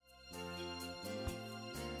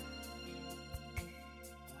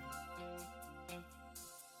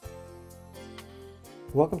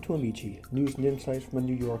Welcome to Amici, News and Insights from the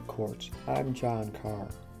New York Courts. I'm John Carr.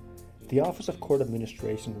 The Office of Court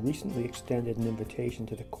Administration recently extended an invitation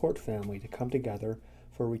to the court family to come together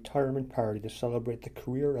for a retirement party to celebrate the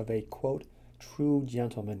career of a, quote, true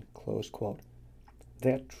gentleman, close quote.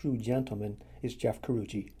 That true gentleman is Jeff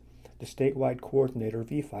Carucci, the statewide coordinator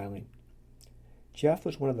of e-filing. Jeff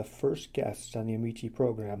was one of the first guests on the Amici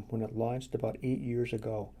program when it launched about 8 years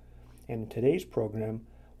ago, and in today's program,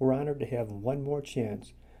 we're honored to have one more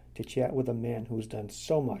chance to chat with a man who has done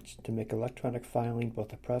so much to make electronic filing both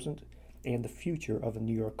the present and the future of the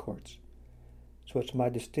New York courts. So it's my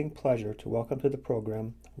distinct pleasure to welcome to the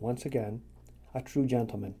program, once again, a true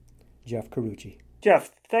gentleman, Jeff Carucci. Jeff,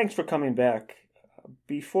 thanks for coming back.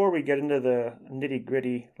 Before we get into the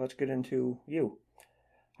nitty-gritty, let's get into you.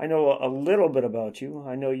 I know a little bit about you.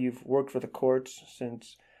 I know you've worked for the courts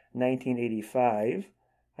since 1985.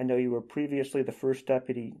 I know you were previously the first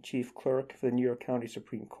deputy chief clerk for the New York County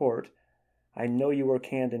Supreme Court. I know you work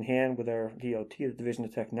hand in hand with our DOT, the Division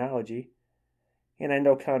of Technology. And I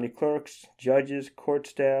know county clerks, judges, court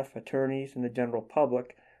staff, attorneys, and the general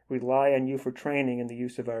public rely on you for training in the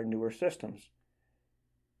use of our newer systems.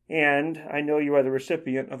 And I know you are the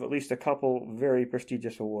recipient of at least a couple very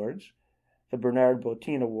prestigious awards, the Bernard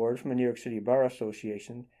Botein Award from the New York City Bar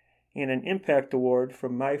Association, and an Impact Award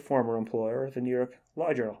from my former employer, the New York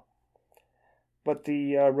Law Journal. But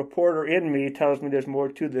the reporter in me tells me there's more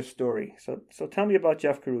to this story. So tell me about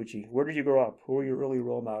Jeff Carucci. Where did you grow up? Who were your early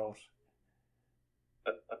role models?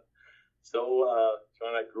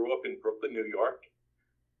 John, I grew up in Brooklyn, New York.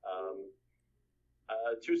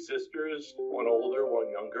 Two sisters, one older, one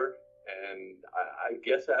younger. And I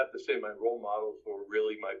guess I have to say my role models were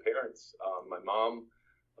really my parents. My mom,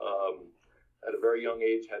 at a very young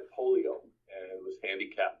age, had polio and was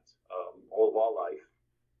handicapped all of our life.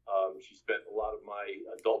 She spent a lot of my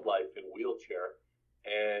adult life in a wheelchair.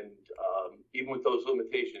 And even with those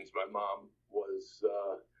limitations, my mom was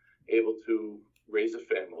able to raise a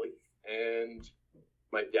family. And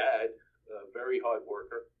my dad, a very hard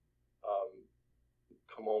worker,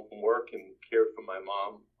 come home from work and cared for my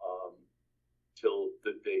mom till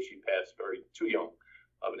the day she passed, too young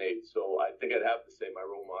of an age. So I think I'd have to say my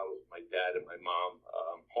role models, my dad and my mom,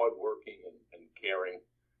 hardworking and caring,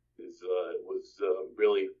 was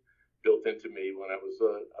really built into me when I was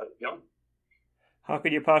young. How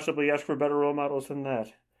could you possibly ask for better role models than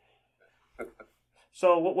that?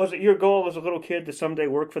 So what was it your goal as a little kid to someday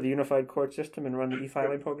work for the unified court system and run the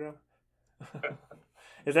e-filing program?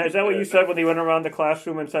 Is that what you said when you went around the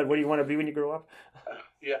classroom and said, what do you want to be when you grow up?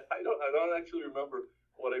 Yeah, I don't actually remember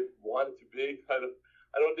what I wanted to be. I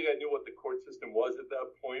don't think I knew what the court system was at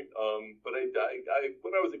that point. But I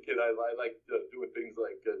when I was a kid, I liked doing things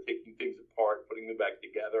like taking things apart, putting them back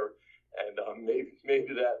together, and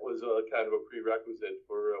maybe that was kind of a prerequisite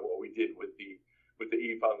for what we did with the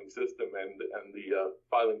e-filing system and the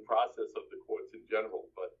filing process of the courts in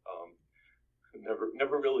general. But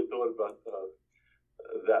never really thought about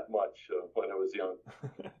that much when I was young.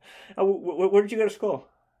 Where did you go to school?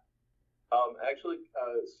 Actually,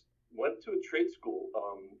 went to a trade school,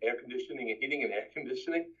 air conditioning and heating and air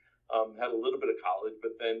conditioning. Had a little bit of college,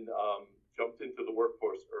 but then jumped into the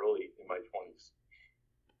workforce early in my 20s.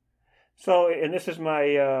 So, and this is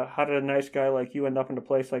my how did a nice guy like you end up in a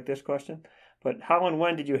place like this question? But how and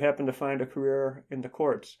when did you happen to find a career in the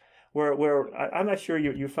courts? Where I'm not sure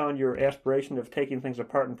you found your aspiration of taking things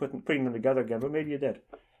apart and putting them together again, but maybe you did.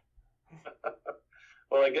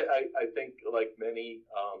 Well, I think like many,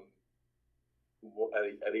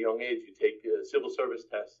 at a young age, you take civil service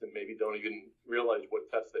tests and maybe don't even realize what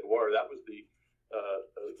tests they were. That was the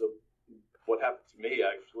what happened to me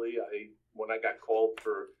actually. When I got called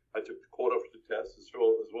I took the court officer test as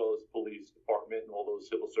well as police department and all those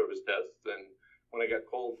civil service tests. And when I got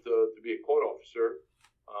called to be a court officer,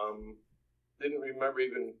 didn't remember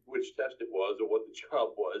even which test it was or what the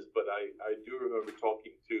job was, but I do remember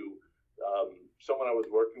talking to someone I was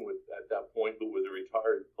working with at that point who was a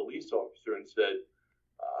retired police officer and said,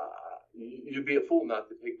 you'd be a fool not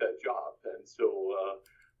to take that job. And so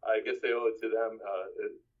I guess they owe it to them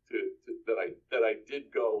that I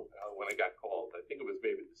did go when I got called. I think it was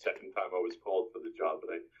maybe the second time I was called for the job,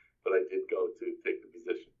 but I did go to take the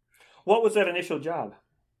position. What was that initial job?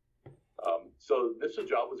 So this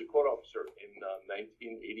job was a court officer in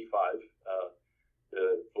 1985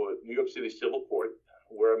 for New York City Civil Court,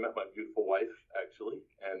 where I met my beautiful wife, actually.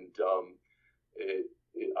 And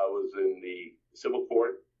I was in the civil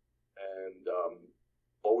court and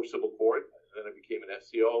lower civil court. Then I became an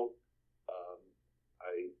SCO.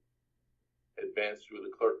 I advanced through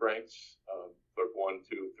the clerk ranks, clerk 1,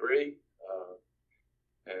 2, 3,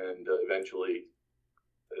 and eventually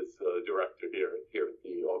as director here at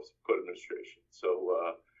the Office of Court Administration.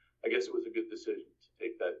 So I guess it was a good decision to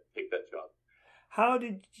take that job. How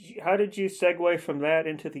did you segue from that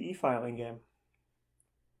into the e-filing game?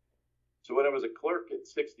 So when I was a clerk at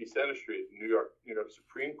 60 Center Street, New York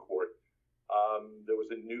Supreme Court, there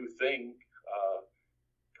was a new thing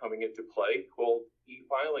coming into play called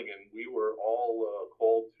e-filing, and we were all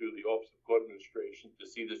called to the Office of Court Administration to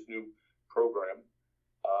see this new program.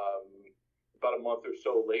 About a month or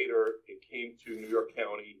so later, it came to New York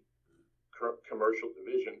County Commercial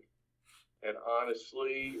Division, and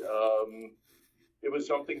honestly, it was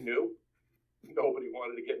something new. Nobody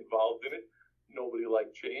wanted to get involved in it. Nobody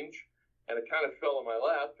liked change, and it kind of fell in my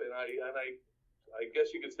lap. And I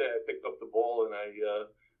guess you could say I picked up the ball and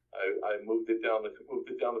I moved it down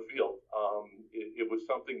the field. It was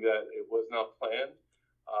something that it was not planned,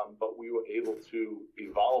 but we were able to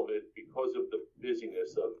evolve it because of the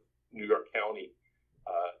busyness of New York County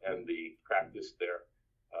and the practice there,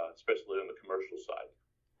 especially on the commercial side.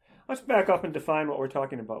 Let's back up and define what we're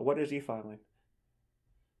talking about. What is e-filing?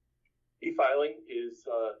 E-filing is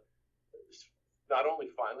not only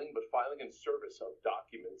filing, but filing and service of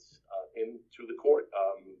documents into the court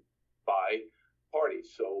by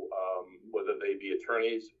parties. So whether they be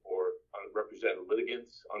attorneys or unrepresented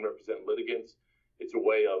litigants, it's a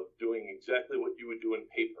way of doing exactly what you would do in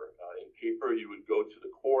paper. In paper, you would go to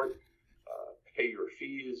the court, pay your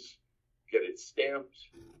fees, get it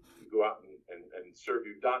stamped, you go out and serve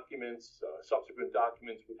your documents. Subsequent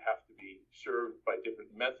documents would have to be served by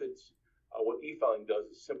different methods. What e-filing does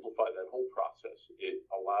is simplify that whole process. It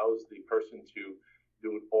allows the person to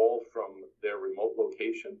do it all from their remote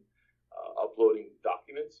location, uploading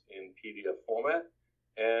documents in PDF format,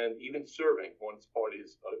 and even serving once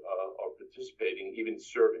parties are participating, even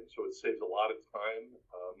serving. So it saves a lot of time,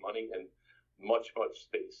 money, and much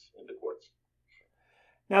space in the courts.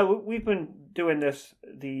 Now, we've been doing this,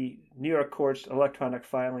 the New York Courts Electronic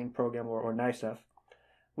Filing Program, or NYSEF.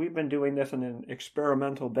 We've been doing this on an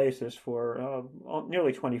experimental basis for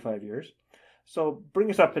nearly 25 years. So bring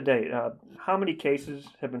us up to date. How many cases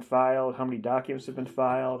have been filed? How many documents have been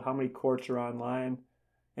filed? How many courts are online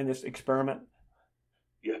in this experiment?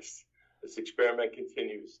 Yes, this experiment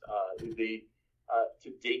continues. To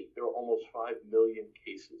date, there are almost 5 million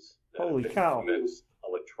cases that Holy have been cow. commenced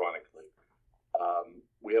electronically.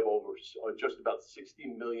 We have over just about 60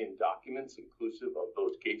 million documents inclusive of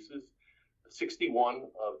those cases. 61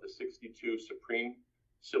 of the 62 Supreme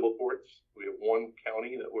Civil Courts. We have one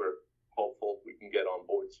county that we're hopeful we can get on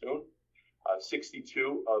board soon.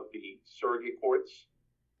 62 of the surrogate courts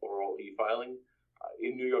are all e-filing.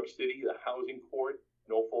 In New York City, the Housing Court,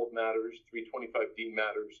 no-fault matters, 325D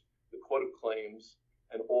matters, the Court of Claims,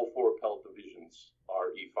 and all 4 appellate divisions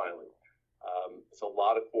are e-filing. It's a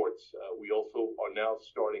lot of courts. We also are now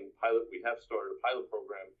we have started a pilot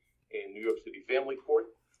program in New York City Family Court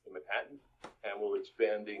in Manhattan, and we're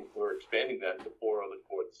expanding that to 4 other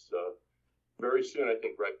courts very soon, I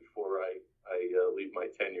think right before I leave my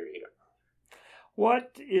tenure here.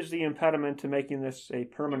 What is the impediment to making this a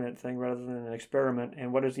permanent thing rather than an experiment,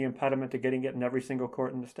 and what is the impediment to getting it in every single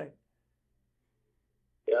court in the state?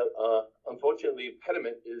 Yeah, unfortunately, the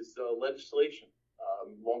impediment is legislation.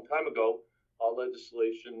 A long time ago, our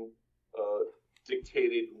legislation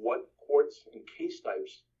dictated what courts and case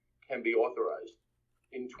types can be authorized.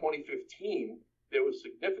 In 2015, there was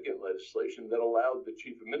significant legislation that allowed the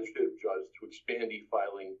chief administrative judge to expand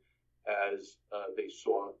e-filing as they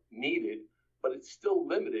saw needed, but it still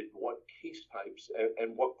limited what case types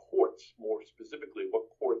and what courts, more specifically, what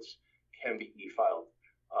courts can be e-filed.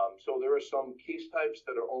 So there are some case types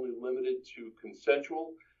that are only limited to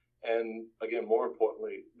consensual, and again, more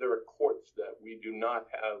importantly, there are courts that we do not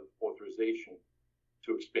have authorization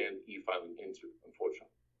to expand e-filing into,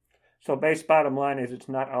 unfortunately. So bottom line is it's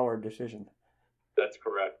not our decision. That's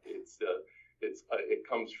correct. It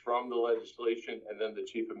comes from the legislation, and then the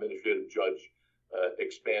chief administrative judge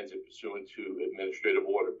expands it pursuant to administrative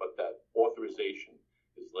order, but that authorization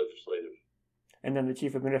is legislative. And then the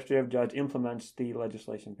chief administrative judge implements the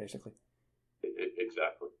legislation, basically.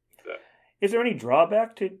 Exactly. Is there any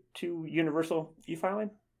drawback to universal e-filing?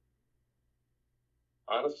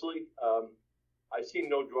 Honestly, I see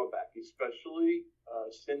no drawback, especially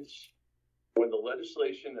since when the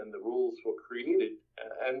legislation and the rules were created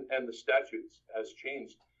and the statutes has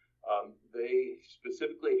changed, they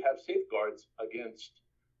specifically have safeguards against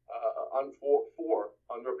for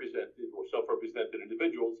unrepresented or self-represented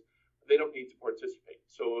individuals. They don't need to participate.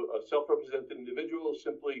 So a self-represented individual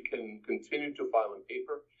simply can continue to file in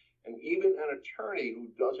paper, and even an attorney who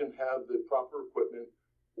doesn't have the proper equipment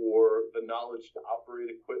or the knowledge to operate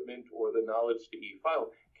equipment or the knowledge to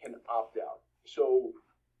e-file can opt out. So,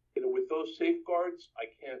 with those safeguards,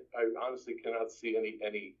 I honestly cannot see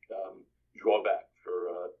any drawback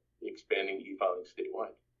for expanding e-filing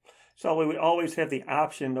statewide. So we would always have the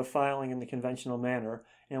option of filing in the conventional manner,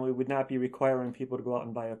 and we would not be requiring people to go out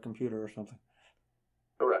and buy a computer or something.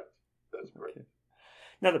 Correct. That's correct. Okay.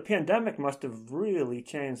 Now, the pandemic must have really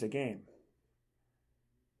changed the game.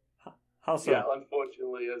 How so? Yeah,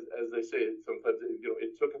 unfortunately, as they say, sometimes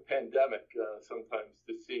it took a pandemic sometimes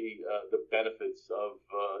to see the benefits of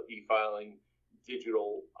e-filing,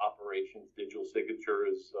 digital operations, digital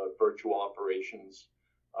signatures, virtual operations.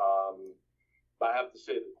 I have to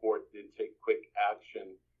say the court did take quick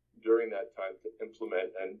action during that time to implement,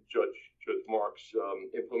 and Judge Marks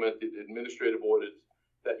implemented administrative orders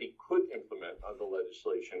that he could implement under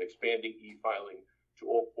legislation, expanding e-filing to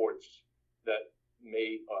all courts that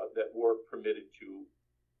were permitted to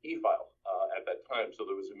e-file at that time. So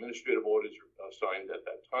there was administrative orders signed at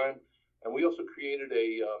that time, and we also created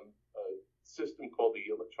a system called the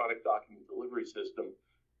Electronic Document Delivery System,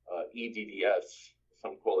 EDDS.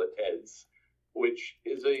 Some call it EDS, which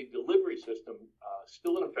is a delivery system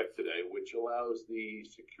still in effect today, which allows the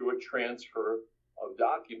secure transfer of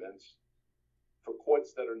documents for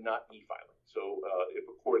courts that are not e-filing. So if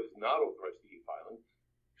a court is not authorized to e-filing,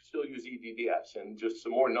 still use EDDS. And just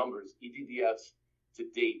some more numbers, EDDS to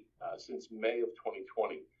date, since May of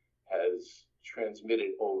 2020, has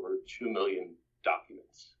transmitted over 2 million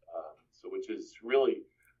documents. So which is really,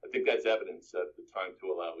 I think that's evidence that the time to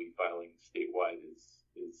allow e-filing statewide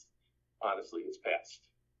is honestly, it's past.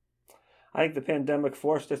 I think the pandemic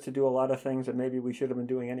forced us to do a lot of things that maybe we should have been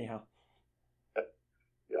doing anyhow.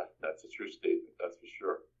 Yeah, that's a true statement, that's for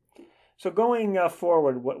sure. So going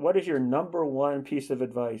forward, what is your number one piece of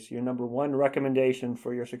advice, your number one recommendation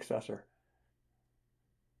for your successor?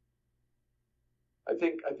 I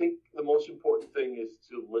think the most important thing is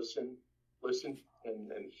to listen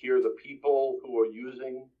and hear the people who are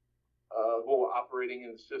using, who are operating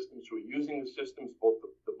in the systems, who are using the systems, both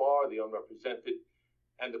the bar, the unrepresented,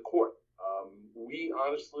 and the court. We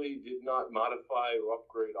honestly did not modify or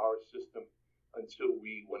upgrade our system until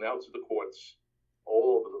we went out to the courts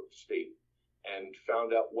all over the state and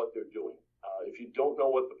found out what they're doing. If you don't know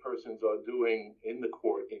what the persons are doing in the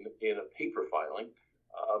court in a paper filing,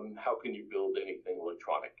 how can you build anything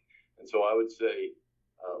electronic? And so I would say,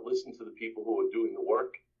 listen to the people who are doing the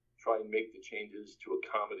work, try and make the changes to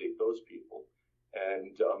accommodate those people,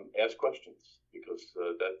 and ask questions, because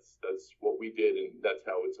that's what we did, and that's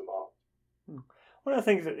how it's evolved. One of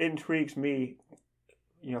the things that intrigues me,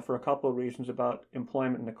 for a couple of reasons about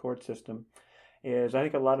employment in the court system, is I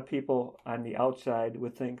think a lot of people on the outside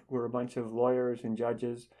would think we're a bunch of lawyers and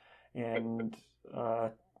judges and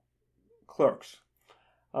clerks.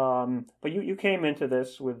 But you came into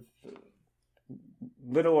this with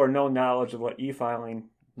little or no knowledge of what e-filing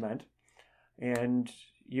meant, and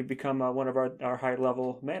you've become one of our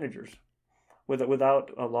high-level managers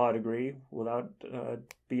without a law degree, without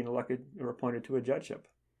being elected or appointed to a judgeship.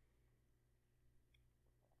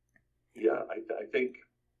 Yeah, I think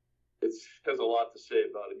it has a lot to say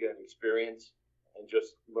about, again, experience and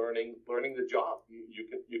just learning the job.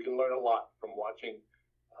 You can learn a lot from watching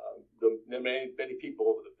the many people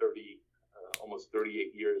over the almost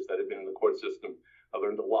 38 years that have been in the court system. I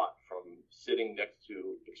learned a lot from sitting next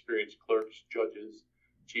to experienced clerks, judges,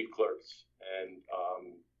 chief clerks, and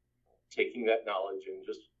taking that knowledge and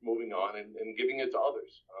just moving on and giving it to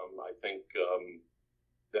others. I think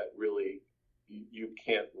that really you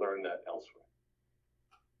can't learn that elsewhere.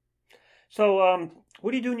 So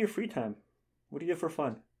what do you do in your free time? What do you do for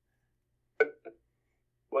fun?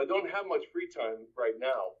 Well, I don't have much free time right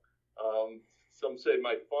now. Some say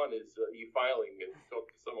my fun is e-filing, and talk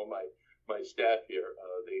to some of my staff here.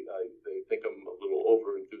 They think I'm a little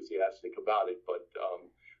over enthusiastic about it, but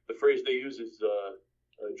the phrase they use is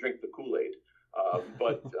drink the Kool-Aid.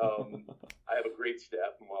 But I have a great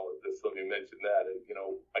staff, and while let me mention that.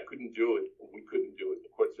 I couldn't do it. We couldn't do it. The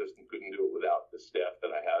court system couldn't do it without the staff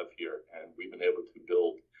that I have here, and we've been able to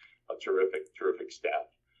build a terrific staff.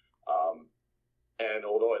 And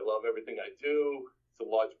although I love everything I do, it's a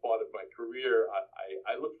large part of my career.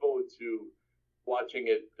 I look forward to watching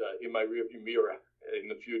it in my rearview mirror in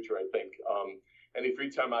the future. I think any free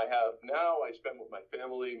time I have now, I spend with my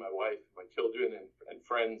family, my wife, my children, and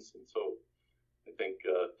friends. And so I think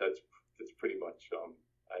that's pretty much.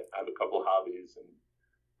 I have a couple of hobbies, and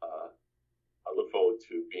I look forward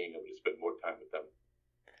to being able to spend more time with them.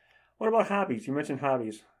 What about hobbies? You mentioned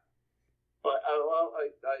hobbies.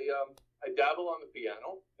 I dabble on the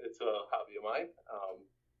piano. It's a hobby of mine,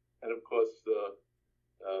 and of course,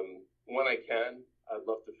 I can. I'd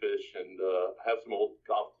love to fish, and I have some old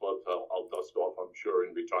golf clubs I'll dust off, I'm sure,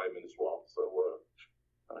 in retirement as well. So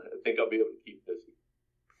I think I'll be able to keep busy.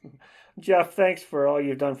 Jeff, thanks for all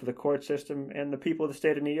you've done for the court system and the people of the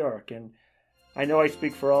state of New York. And I know I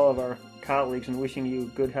speak for all of our colleagues in wishing you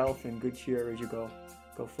good health and good cheer as you go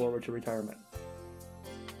forward to retirement.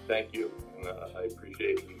 Thank you. And, I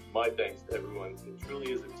appreciate it. And my thanks to everyone. It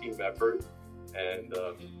truly is a team effort, and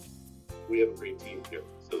we have a great team here.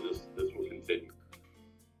 So this will continue.